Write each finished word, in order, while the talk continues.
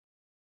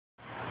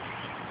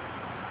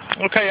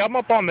Okay, I'm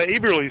up on the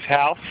Eberle's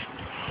house.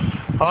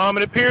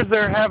 It appears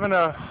they're having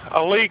a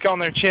leak on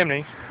their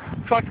chimney.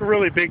 It's like a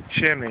really big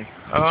chimney.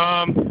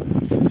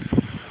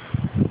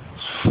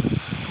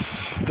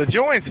 The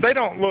joints, they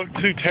don't look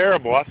too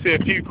terrible. I see a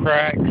few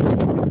cracks.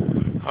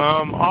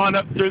 On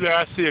up through there,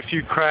 I see a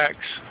few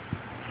cracks.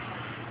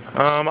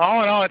 All in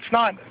all, it's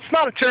not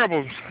a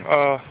terrible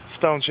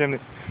stone chimney.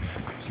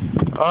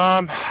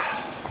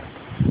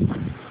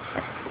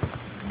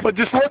 But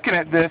just looking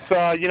at this,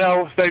 you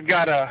know, they've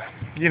got a,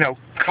 you know,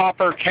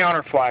 copper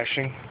counter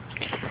flashing.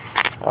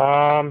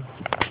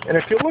 And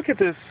if you look at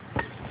this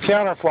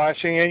counter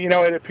flashing, you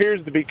know, it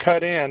appears to be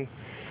cut in.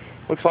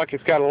 Looks like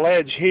it's got a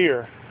ledge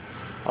here.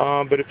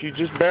 But if you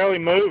just barely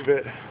move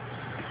it,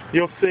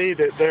 you'll see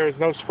that there is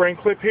no spring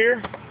clip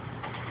here.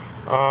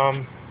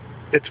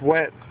 It's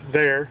wet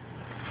there.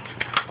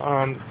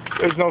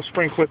 There's no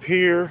spring clip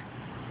here.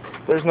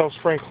 There's no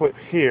spring clip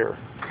here.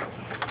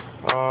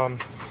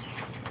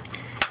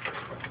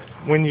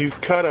 When you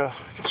cut a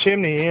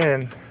chimney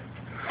in,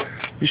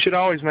 you should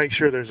always make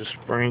sure there's a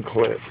spring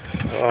clip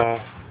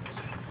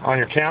on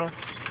your counter.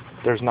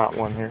 There's not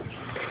one here.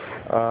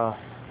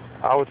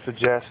 I would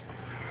suggest,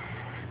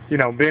 you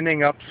know,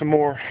 bending up some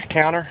more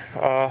counter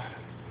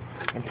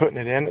and putting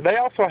it in. They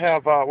also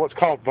have what's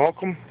called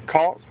Vulcan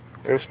caulk.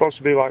 It was supposed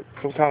to be like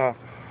some kind of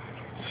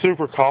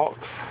super caulk,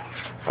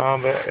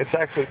 but it's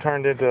actually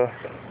turned into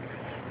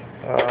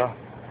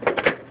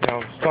you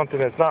know, something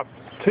that's not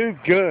too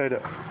good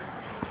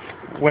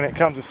when it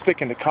comes to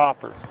sticking to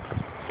copper.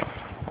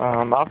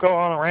 I'll go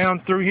on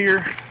around through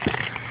here,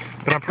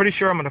 but I'm pretty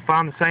sure I'm going to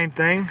find the same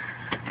thing,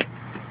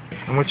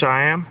 in which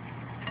I am.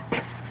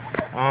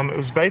 It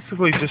was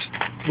basically just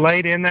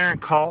laid in there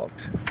and caulked,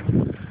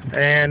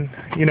 and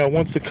you know,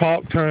 once the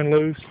caulk turned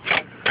loose,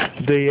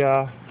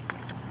 the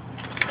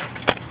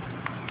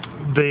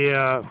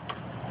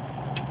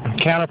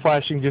counter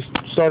flashing just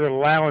started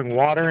allowing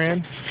water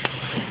in.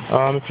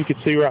 If you can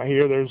see right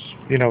here, there's,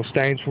 you know,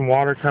 stains from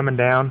water coming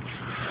down.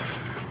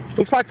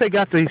 Looks like they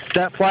got the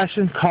step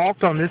flashing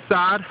caulked on this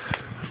side,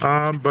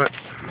 but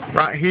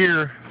right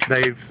here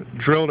they've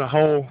drilled a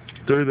hole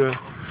through the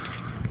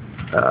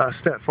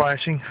step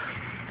flashing.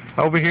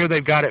 Over here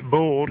they've got it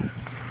bulled.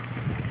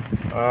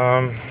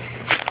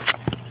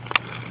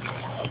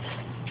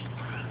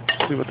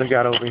 See what they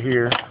got over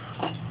here.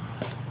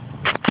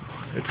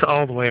 It's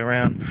all the way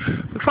around.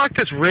 Looks like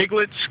this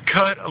riglet's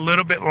cut a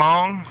little bit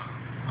long,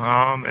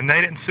 and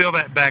they didn't seal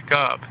that back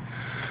up.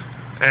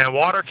 And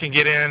water can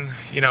get in,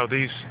 you know,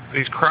 these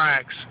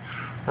cracks,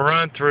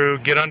 run through,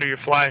 get under your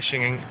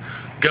flashing, and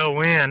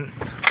go in.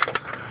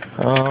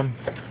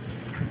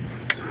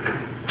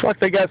 Looks like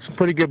they got some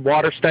pretty good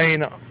water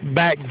stain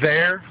back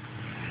there.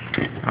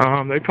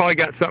 They probably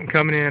got something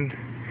coming in,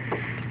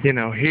 you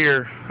know,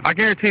 here. I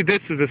guarantee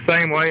this is the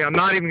same way. I'm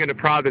not even going to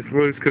pry this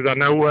loose because I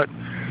know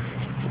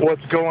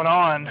what's going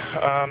on.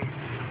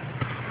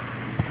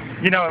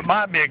 You know, it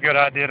might be a good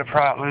idea to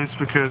pry it loose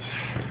because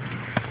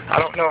I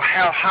don't know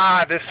how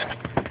high this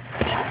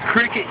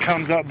cricket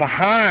comes up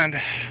behind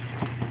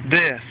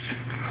this.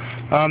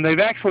 They've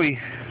actually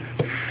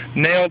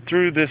nailed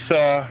through this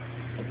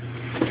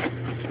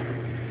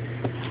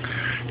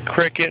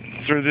cricket,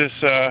 through this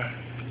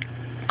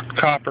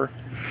copper.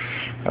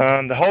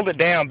 To hold it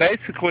down,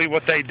 basically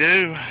what they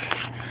do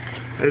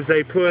is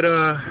they put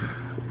a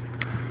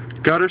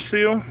gutter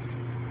seal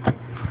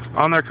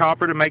on their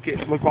copper to make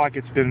it look like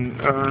it's been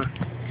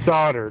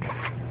soldered.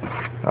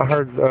 I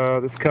heard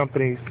this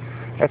company,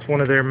 that's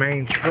one of their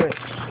main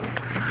tricks.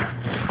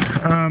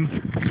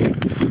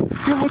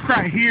 If you look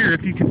right here,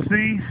 if you can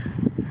see,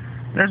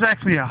 there's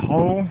actually a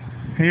hole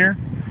here.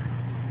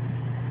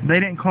 They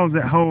didn't close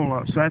that hole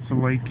up, so that's a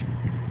leak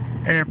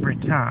every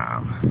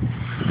time.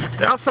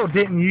 They also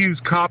didn't use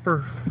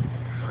copper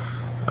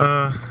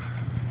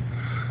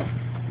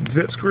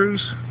zip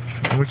screws,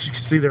 which you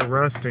can see they're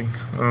rusting.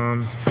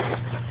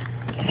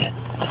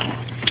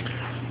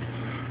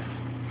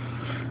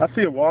 I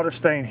see a water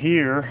stain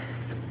here.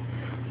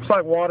 Looks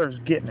like water's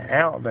getting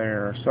out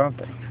there or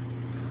something.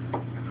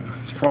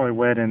 It's probably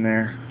wet in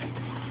there.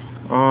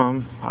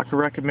 I could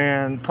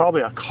recommend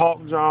probably a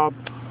caulk job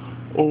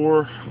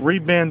or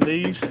rebend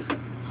these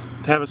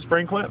to have a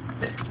spring clip.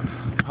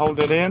 Hold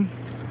it in.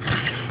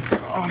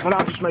 But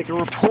I'll just make a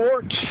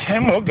report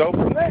and we'll go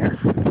from there.